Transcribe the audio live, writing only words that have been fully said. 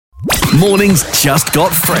Mornings just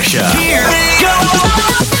got fresher. Here we go.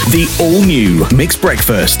 The all-new Mixed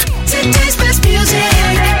Breakfast. Today's best music.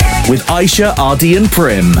 With Aishah, Ardy and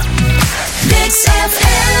Prim. Mix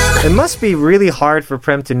FM. It must be really hard for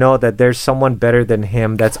Prem to know that there's someone better than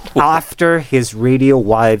him that's after his radio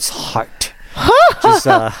wife's heart. Which is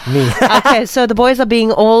me. Okay, so the boys are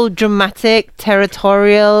being all dramatic,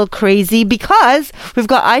 territorial, crazy because we've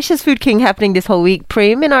got Aishah's Food King happening this whole week.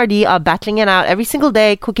 Prem and RD are battling it out every single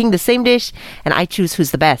day, cooking the same dish, and I choose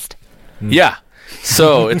who's the best. Yeah.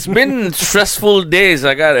 So it's been stressful days,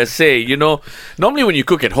 I gotta say. You know, normally when you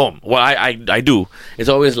cook at home, well, I do. It's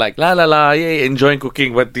always like la la la, yay, enjoying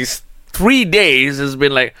cooking. But these 3 days has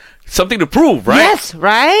been like something to prove, right? Yes,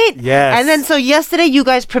 right? Yes. And then so yesterday you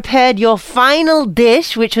guys prepared your final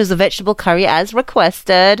dish, which was a vegetable curry as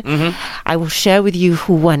requested. Mm-hmm. I will share with you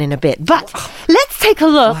who won in a bit. But let's take a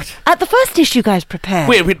look at the first dish you guys prepared.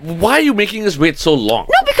 Wait, why are you making us wait so long?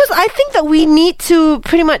 No, because I think that we need to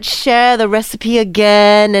pretty much share the recipe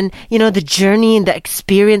again and, you know, the journey and the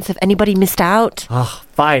experience if anybody missed out. Oh,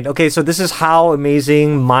 fine. Okay, so this is how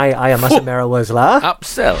amazing my ayam masak merah was, lah.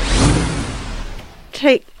 Upsell.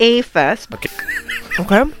 Take A first. Okay.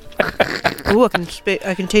 Okay. Ooh, I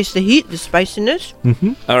can taste the heat, the spiciness.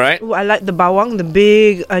 All right. Ooh, I like the bawang, the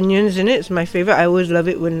big onions in it. It's my favorite. I always love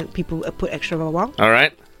it when people put extra bawang. All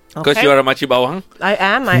right. Because Okay. you are a machi bawang. I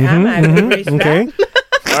am. I embrace Okay.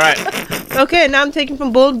 that. All right. Okay, now I'm taking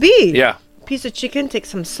from bowl B. Yeah. Piece of chicken, take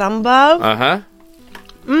some sambal.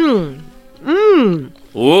 Ooh.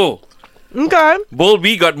 Okay. Bowl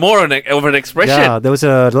B got more of an expression. Yeah, there was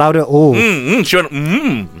a louder oh. Sure.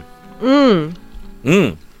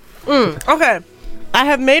 Okay. I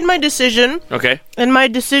have made my decision, Okay. and my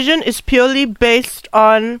decision is purely based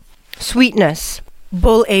on sweetness.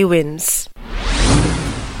 Bowl A wins.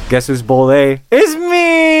 Guess who's bowl A? It's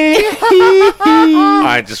me!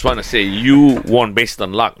 I just want to say you won based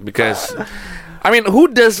on luck because, I mean, who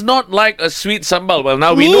does not like a sweet sambal? Well,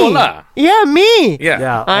 now we know lah. Yeah, me. Yeah.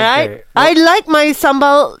 Yeah, All right. okay. I like my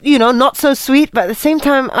sambal, you know, not so sweet, but at the same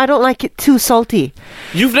time, I don't like it too salty.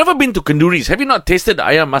 You've never been to Kanduris. Have you not tasted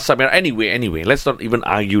ayam masak merah? Anyway, let's not even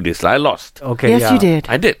argue this. I lost. Okay, Yes, yeah. you did.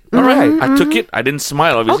 I did. All right. I took it. I didn't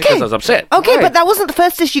smile, obviously, because I was upset. Okay, Right. but that wasn't the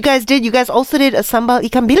first dish you guys did. You guys also did a sambal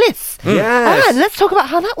ikan bilis. Yes. And let's talk about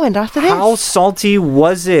how that went after this. How salty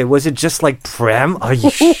was it? Was it just like Prem? Are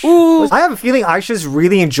you I have a feeling Aisha's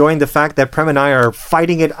really enjoying the fact that Prem and I are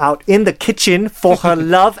fighting it out in the kitchen for her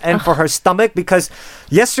love and for her stomach, because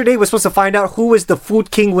yesterday we're supposed to find out who was the Food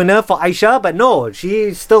King winner for Aishah, but no,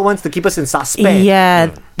 she still wants to keep us in suspense. Yeah,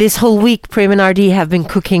 this whole week, Prem and RD have been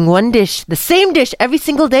cooking one dish, the same dish every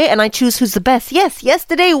single day, and I choose who's the best. Yes,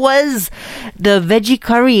 yesterday was the veggie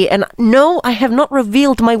curry, and no, I have not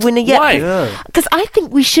revealed my winner yet. Why? Because I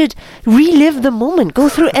think we should relive the moment, go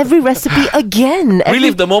through every recipe again.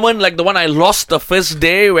 Relive the moment like the one I lost the first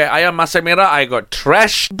day where ayam masak merah, I got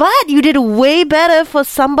trashed. But you did way better for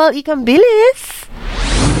sambal ikan bilis.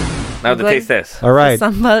 Now the taste test. All right.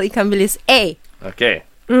 Sambal ikan bilis A. Okay.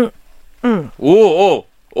 Oh.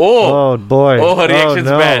 Oh boy. Oh, her reaction's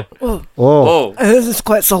no. bad. Oh. Oh. This is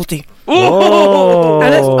quite salty. Oh.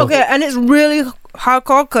 And it's okay, and it's really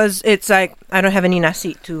hardcore because it's like I don't have any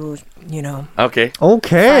nasi to, you know, Okay. fight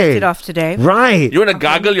Okay. it off today. Right. You want to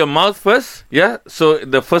gargle your mouth first? Yeah? So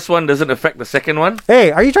the first one doesn't affect the second one?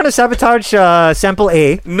 Hey, are you trying to sabotage sample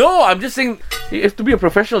A? No, I'm just saying you have to be a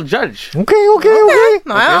professional judge. Okay.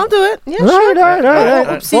 I'll do it. Yeah, All sure. right.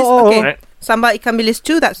 Oopsies. Oh. Okay. Right. Sambal ikan bilis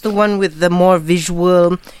 2, that's the one with the more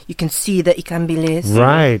visual. You can see the ikan bilis.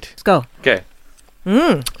 Right. Let's go. Okay.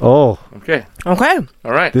 Oh, Okay. Okay.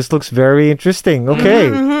 All right. this looks very interesting. Okay.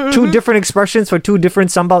 Two different expressions for two different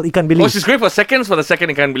sambal ikan Oh, bilis. she's great for seconds for the second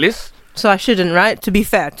ikan bilis. So I shouldn't, right? To be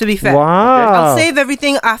fair. Wow. I'll save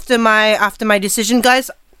everything after my decision, guys.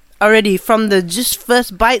 Already from the just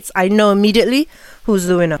first bites, I know immediately who's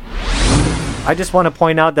the winner. I just want to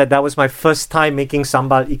point out that was my first time making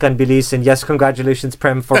sambal ikan bilis, and yes, congratulations,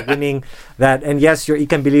 Prem, for winning that. And yes, your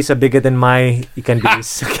ikan bilis are bigger than my ikan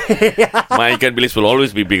bilis. Okay. My ikan bilis will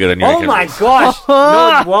always be bigger than your Oh ikan my bilis. gosh!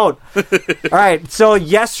 No, it won't. All right. So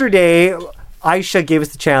yesterday, Aishah gave us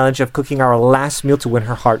the challenge of cooking our last meal to win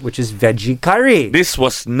her heart, which is veggie curry. This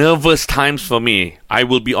was nervous times for me. I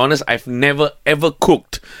will be honest, I've never ever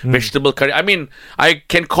cooked Hmm. vegetable curry. I mean, I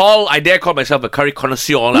dare call myself a curry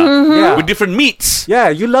connoisseur lah, Yeah. with different meats. Yeah,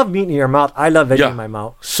 you love meat in your mouth. I love veggie Yeah. in my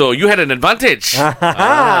mouth. So you had an advantage.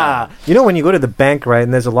 You know when you go to the bank, right,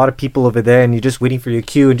 and there's a lot of people over there and you're just waiting for your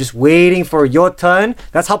queue and just waiting for your turn?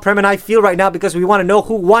 That's how Prem and I feel right now because we want to know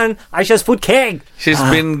who won Aishah's Food King. She's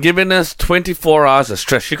been giving us 24 hours of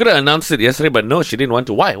stress. She could have announced it yesterday, but no, she didn't want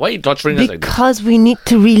to. Why? Why are you torturing us like this? Because we need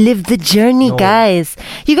to relive the journey, guys.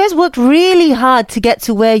 You guys worked really hard to get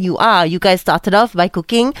to where you are. You guys started off by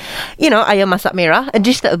cooking, ayam masak merah, a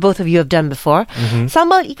dish that both of you have done before.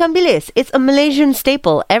 Sambal ikan bilis. It's a Malaysian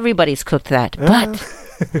staple. Everybody's cooked that. But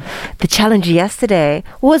the challenge yesterday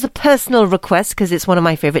was a personal request because it's one of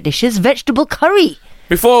my favorite dishes, vegetable curry.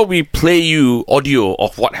 Before we play you audio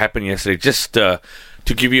of what happened yesterday, just to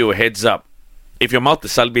give you a heads up, if your mouth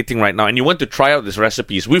is salivating right now and you want to try out these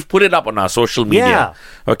recipes, we've put it up on our social media.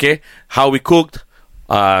 Okay? How we cooked.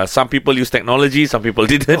 Some people use technology, some people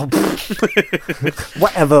didn't.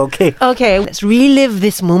 Whatever, okay. Okay, let's relive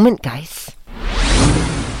this moment, guys.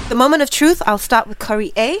 The moment of truth, I'll start with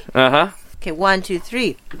curry A. Uh-huh. Okay, 1, 2,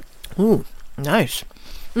 3. Ooh, nice.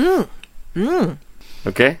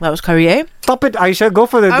 Okay. That was curry A. Stop it, Aishah. Go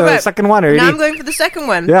for the Alright. second one already. Now I'm going for the second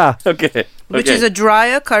one. Yeah. Okay. Which is a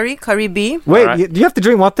drier curry B. Wait, Alright. you have to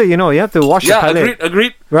drink water, you have to wash your Yeah, palate.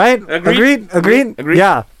 agreed. Right? Agreed. Agreed?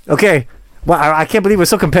 Yeah. Okay. Well, I can't believe we're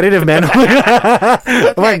so competitive, man.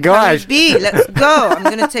 Oh my gosh. Curry B, let's go. I'm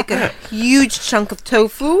going to take a huge chunk of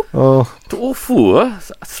tofu. Oh. Tofu,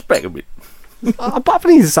 suspect a bit. Apart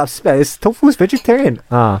from these suspects, tofu is vegetarian.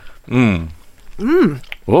 Oh.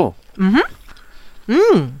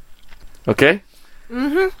 Okay.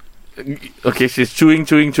 Okay, she's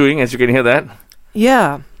chewing, as you can hear that.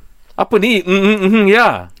 Yeah. Apa ni?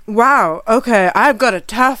 Yeah. Wow. Okay, I've got a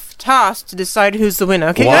tough task to decide who's the winner.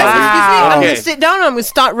 Okay, guys, Wow. excuse me. I'm Okay. going to sit down and I'm going to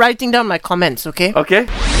start writing down my comments, okay? Okay.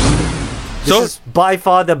 This is by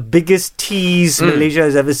far the biggest tease Malaysia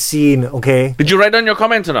has ever seen, okay? Did you write down your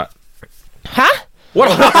comments or not? Huh? What?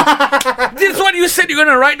 This is what you said. You're going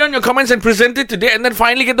to write down your comments and present it today and then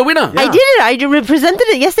finally get the winner. I did it. I represented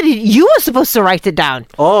it yesterday. You were supposed to write it down.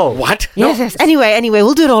 Oh. What? Yes. Anyway,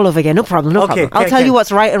 we'll do it all over again. No problem. Okay, I'll tell can. you what's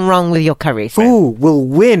right and wrong with your curries. Who will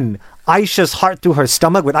win Aishah's heart to her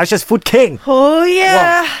stomach with Aishah's Food King? Oh,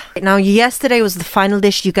 yeah. Now, yesterday was the final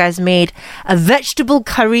dish you guys made, a vegetable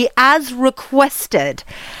curry as requested.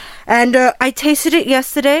 And I tasted it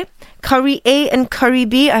yesterday. Curry A and curry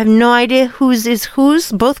B. I have no idea whose is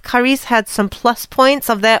whose. Both curries had some plus points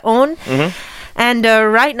of their own. And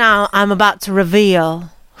right now, I'm about to reveal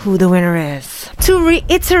who the winner is. To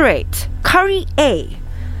reiterate, curry A,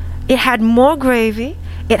 it had more gravy.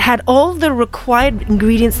 It had all the required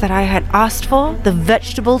ingredients that I had asked for. The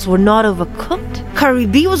vegetables were not overcooked. Curry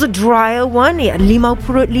B was a drier one. It had limau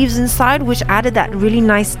purut leaves inside, which added that really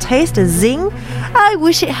nice taste, a zing. I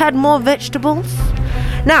wish it had more vegetables.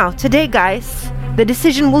 Now, today, guys, the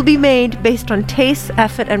decision will be made based on taste,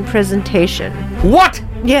 effort, and presentation. What?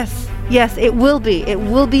 Yes, it will be. It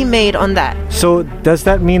will be made on that. So, does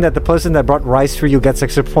that mean that the person that brought rice for you gets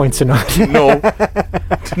extra points or not? No.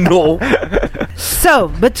 No. So,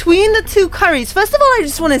 between the two curries, first of all, I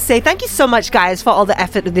just want to say thank you so much, guys, for all the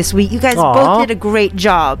effort this week. You guys Aw. both did a great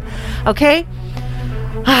job. Okay?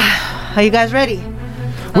 Are you guys ready?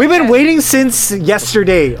 We've been waiting since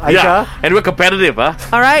yesterday, Aishah. Yeah. And we're competitive, huh?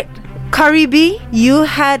 All right. Curry B, you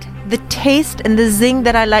had the taste and the zing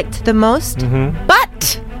that I liked the most.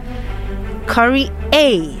 But Curry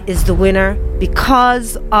A is the winner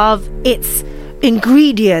because of its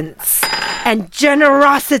ingredients and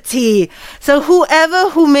generosity. So whoever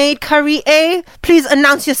who made Curry A, please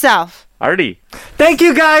announce yourself. Ardi. Thank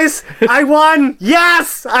you, guys. I won.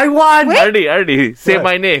 Yes, I won. Ardi. Say What?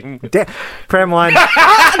 my name. Prem won.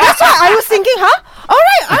 That's why I was thinking, huh? All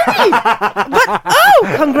right, Arnie.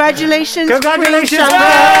 But congratulations. Congratulations, Queen Prem.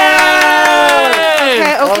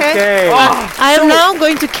 Shankar. Okay. I am now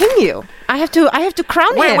going to king you. I have to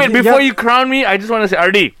crown him. Wait, before you crown me, I just want to say,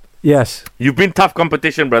 Ardi, Yes. you've been tough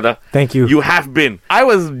competition, brother. Thank you. You have been. I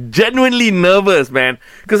was genuinely nervous, man.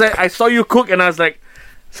 Because I saw you cook and I was like,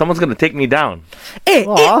 someone's going to take me down. It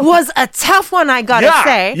was a tough one, I gotta Yeah,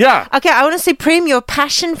 say. yeah. Okay, I want to say, Prem, your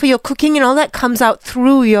passion for your cooking and all that comes out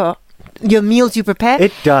through your meals you prepare.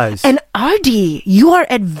 It does. And Ardi, you are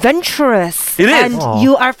adventurous. It is. And Aw.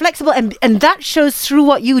 you are flexible, and that shows through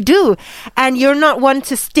what you do. And you're not one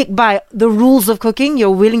to stick by the rules of cooking.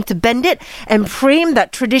 You're willing to bend it and frame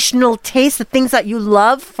that traditional taste, the things that you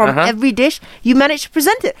love from every dish. You manage to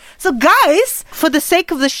present it. So, guys, for the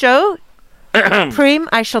sake of the show, Prim,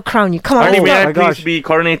 I shall crown you. Come on, Artie, let's may go. I my please gosh. be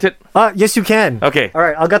coronated? Yes, you can. Okay. All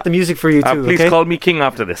right, I'll got the music for you too. Please okay? call me king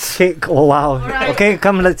after this. Okay, oh wow. Okay,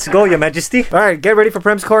 come, let's go, Your Majesty. All right, get ready for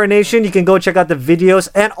Prem's coronation. You can go check out the videos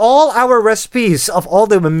and all our recipes of all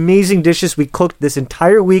the amazing dishes we cooked this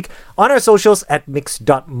entire week on our socials at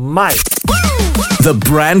mix.my. The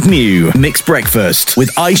brand new Mixed Breakfast with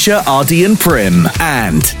Aishah, Ardy and Prim.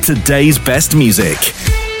 And today's best music.